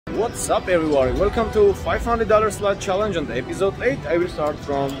What's up everyone, welcome to $500 slot challenge on the episode 8. I will start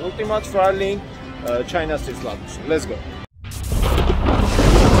from ultimate filing China street slot machine. Let's go.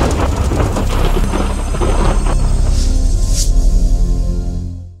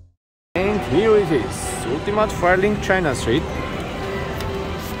 And here it is, ultimate filing China street.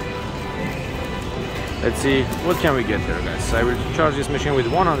 Let's see what can we get here, guys. I will charge this machine with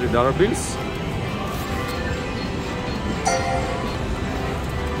 $100 bills.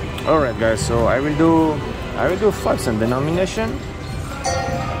 Alright guys, so I will do 5 cent denomination,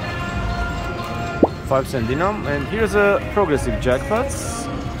 5 cent denom, and here's a progressive jackpots.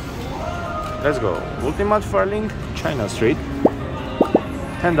 Let's go. Ultimate filing China street,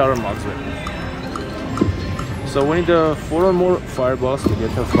 $10 max win. So we need 4 or more fireballs to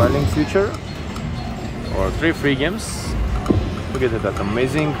get a filing future, or 3 free games to get that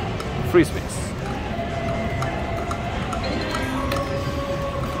amazing free spins.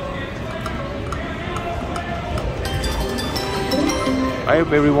 I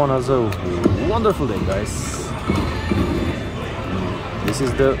hope everyone has a wonderful day, guys. This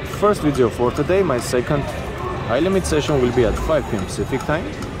is the first video for today. My second high limit session will be at 5 PM Pacific time.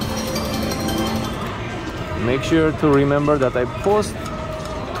 Make sure to remember that I post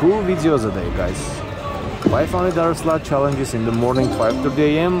 2 videos a day, guys. $500 slot challenges in the morning 5:30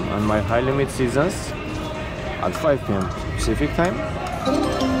 AM and my high limit seasons at 5 PM Pacific time.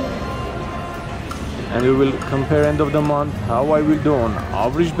 And we will compare end of the month how I will do on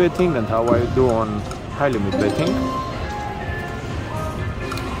average betting and how I do on high limit betting.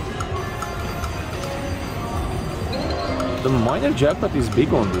 The minor jackpot is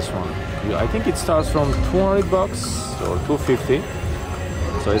big on this one. I think it starts from 200 bucks or 250,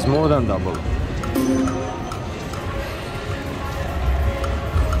 so it's more than double.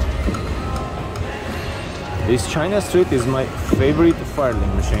 This China street is my favorite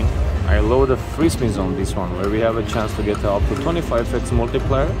filing machine. I love the free spins on this one, where we have a chance to get up to 25x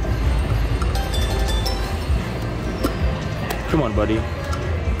multiplier. Come on, buddy.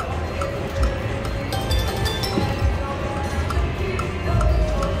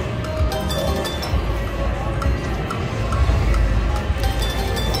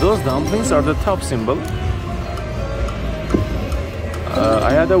 Those dumplings are the top symbol.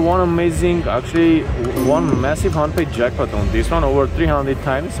 I had one amazing, actually one massive unpaid jackpot on this one, over 300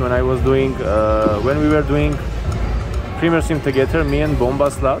 times when I was doing, when we were doing Premier Sim together, me and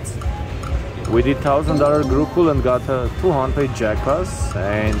Bomba Slots. We did $1,000 group pool and got 2 unpaid jackpots,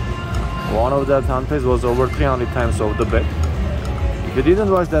 and one of that unpaid was over 300 times of the bet. If you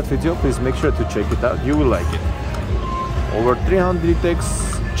didn't watch that video, please make sure to check it out, you will like it. Over 300x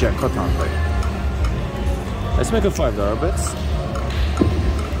jackpot unpaid. Let's make a $5 bets.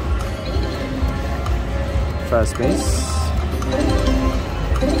 Fast pace.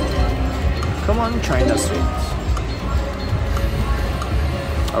 Come on, China street.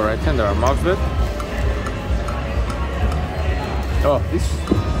 Alright, $10 max bet. Oh, this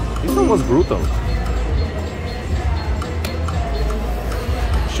one was brutal.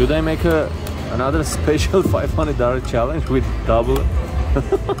 Should I make another special $500 challenge with double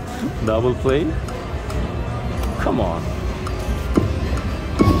double play? Come on.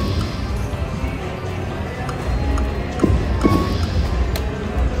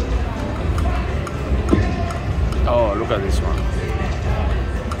 Oh, look at this one.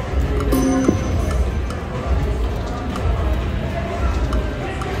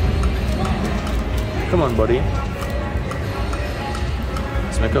 Come on, buddy.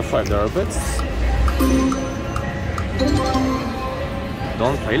 Let's make a $5 bets.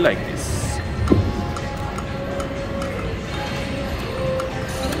 Don't play like this.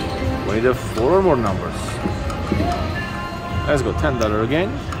 We need 4 or more numbers. Let's go, $10 again.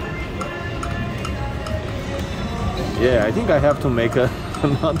 Yeah, I think I have to make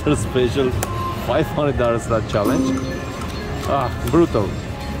another special $500 slot challenge. Ah, brutal.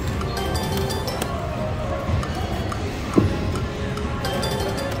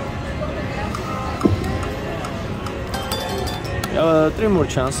 Yeah, 3 more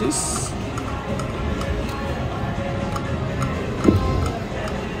chances.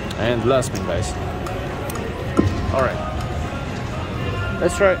 And last one, guys. Alright.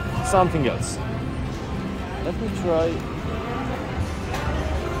 Let's try something else. Let me try.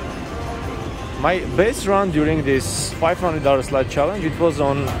 My base run during this $500 slot challenge, it was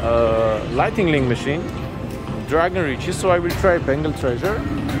on Lightning Link machine, Dragon Riches, so I will try Bengal Treasure.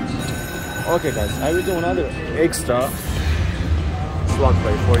 Okay guys, I will do another extra slot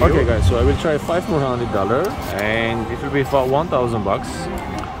play for you. Okay guys, so I will try 5 more $100 and it will be for 1,000 bucks.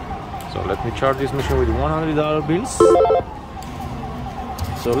 So let me charge this machine with $100 bills.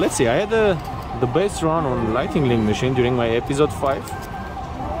 So let's see, I had the best run on lighting link machine during my episode 5.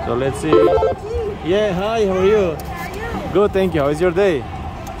 So let's see. Yeah, hi, how are you? Good, thank you. How is your day?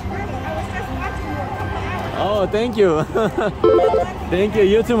 Oh, thank you. Thank you.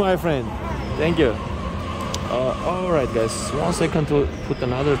 You too, my friend. Thank you. Alright guys, 1 second to put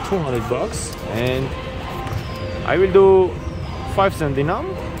another 200 bucks, and I will do 5 cent dinam,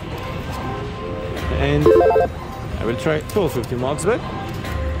 and I will try 1250 max bet.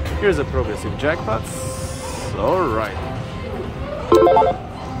 Here's a progressive jackpot. Alright,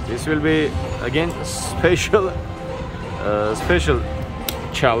 this will be again special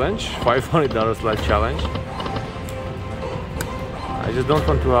challenge, $500 slot challenge. I just don't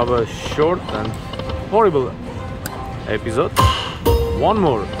want to have a short and horrible episode. One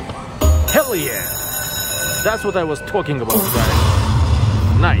more. Hell yeah! That's what I was talking about,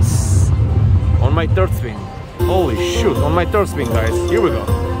 guys. Nice. On my third spin. Holy shoot, on my third spin, guys. Here we go.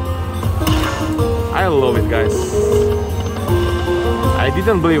 I love it, guys. I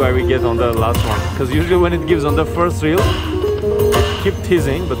didn't believe I would get on the last one, because usually when it gives on the first reel, I keep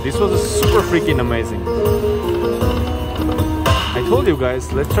teasing, but this was super freaking amazing. I told you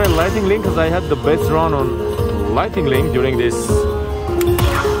guys, let's try lighting link, because I had the best run on lighting link during this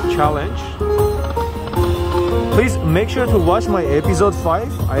challenge. Please make sure to watch my episode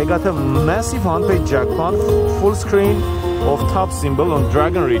 5. I got a massive unpaid jackpot, full screen of top symbol on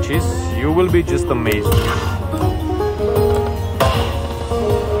Dragon Riches. You will be just amazed.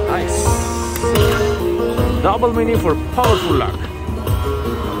 Nice. Double mini for powerful luck.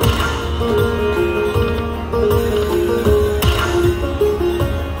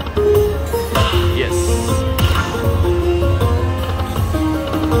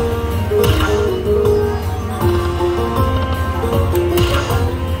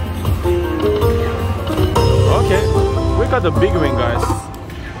 Got the big win, guys.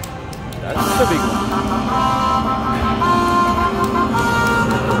 That's the big one.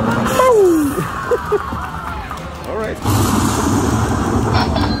 All right.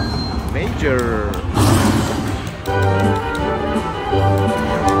 Major.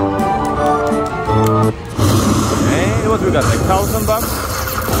 And what we got? Like $1,000?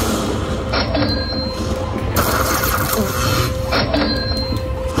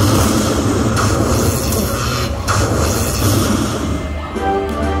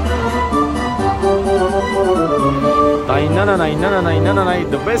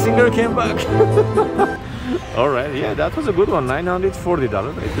 The best singer came back. Alright, yeah, that was a good one. $940. I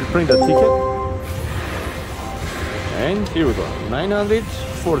will print the ticket. And here we go.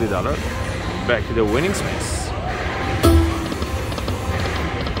 $940. Back to the winning space.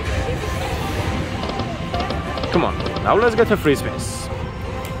 Come on, now let's get a free space.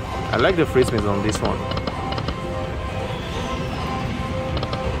 I like the free space on this one.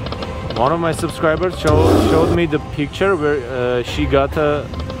 One of my subscribers showed me the picture where she got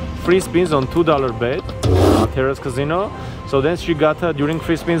free spins on $2 bet at Terrace Casino. So then she got during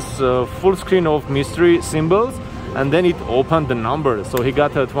free spins full screen of mystery symbols, and then it opened the number. So he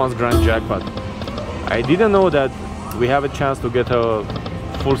got a 1 grand jackpot. I didn't know that we have a chance to get a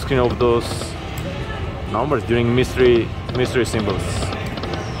full screen of those numbers during mystery symbols.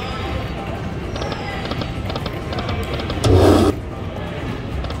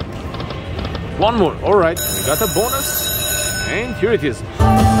 One more. All right, we got a bonus, and here it is.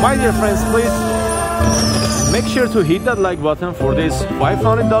 My dear friends, please make sure to hit that like button for these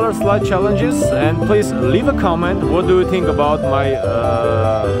 $500 slot challenges, and please leave a comment. What do you think about my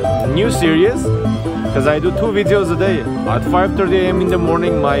new series? Because I do 2 videos a day. At 5:30 a.m. in the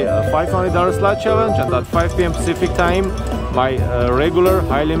morning, my $500 slot challenge, and at 5 p.m. Pacific time, my regular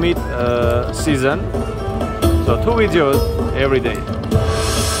high limit season. So 2 videos every day.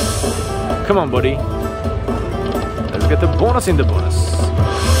 Come on, buddy. Let's get the bonus in the bonus.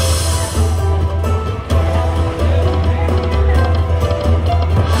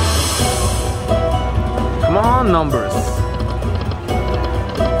 Come on, numbers.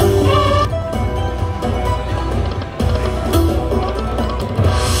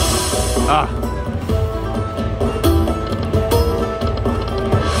 Ah.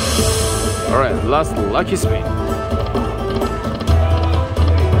 All right, last lucky spin.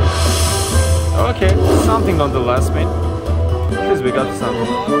 Okay, something on the last spin. Because we got something.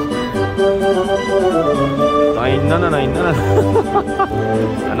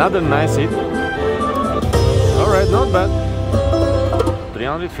 Another nice hit. Alright, not bad.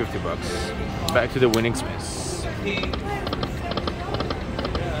 350 bucks. Back to the winning space.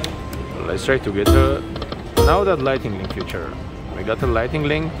 Let's try to get now that lighting link feature. We got the lighting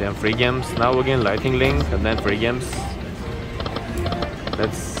link, then free games. Now again lighting link, and then free games.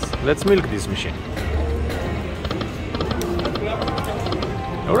 let's milk this machine.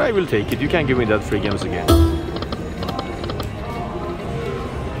 Or I will take it. You can give me that free games again.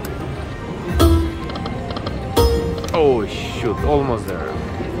 Oh shoot, almost there.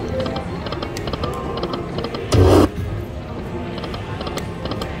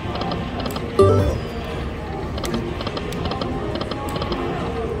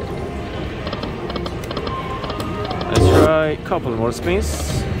 Let's try a couple more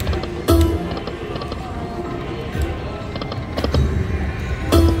spins.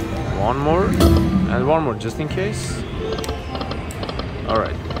 One more and one more just in case.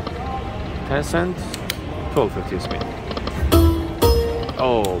 Alright, 10 cents, 12.50 spin.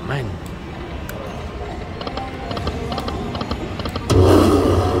 Oh man.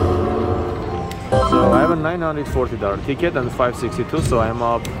 So I have a $940 ticket and $562, so I'm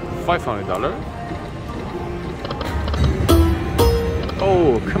up $500.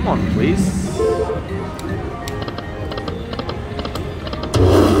 Oh, come on please.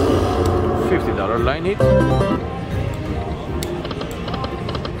 $50 line hit.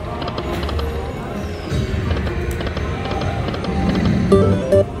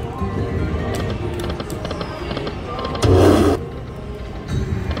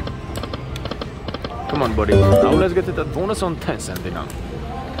 Come on buddy, now let's get to that bonus on 10 cents now.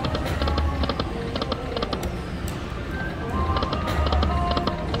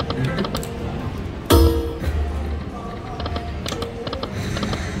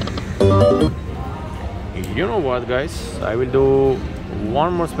 You know what guys, I will do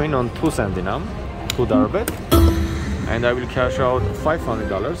one more spin on 2 cent dinam, $2 bet, and I will cash out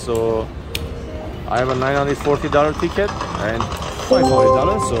 $500. So I have a $940 ticket and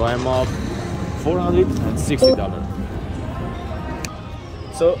 $500, so I'm up $460.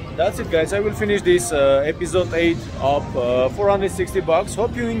 So that's it guys, I will finish this episode 8 of $460.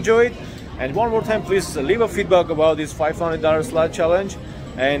 Hope you enjoyed, and one more time please leave a feedback about this $500 slot challenge,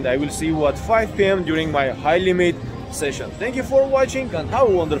 and I will see you at 5 p.m. during my high limit session. Thank you for watching and have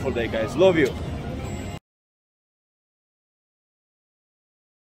a wonderful day guys. Love you.